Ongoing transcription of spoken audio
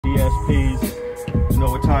DSPs, you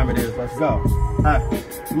know what time it is, let's go.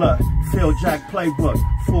 Look, Phil Jack playbook,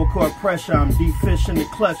 full court pressure, I'm D-fish in the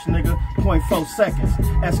clutch, nigga, 0.4 seconds.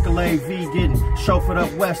 Escalade V getting chauffeured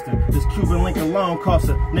up Western. This Cuban link alone cost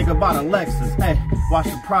a nigga bought a Lexus. Hey, watch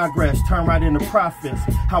the progress, turn right into profits.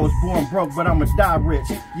 I was born broke, but I'ma die rich.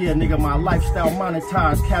 Yeah, nigga, my lifestyle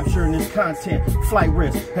monetized, capturing this content. Flight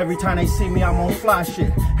risk, every time they see me, I'm on fly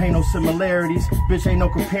shit. Ain't no similarities, bitch, ain't no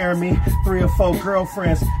comparing me. 3 or 4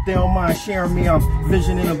 girlfriends, they don't mind sharing me. I'm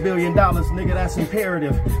visioning $1 billion, nigga, that's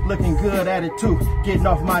imperative. Looking good at it too, getting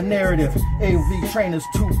off my narrative. AOV trainers,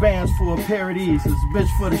 2 bands for a pair of these. This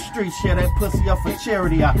bitch for the streets, share that pussy up for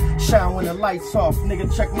charity. I shine when the lights off,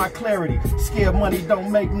 nigga, check my clarity. Scared money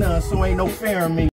don't make none, so ain't no fear in me.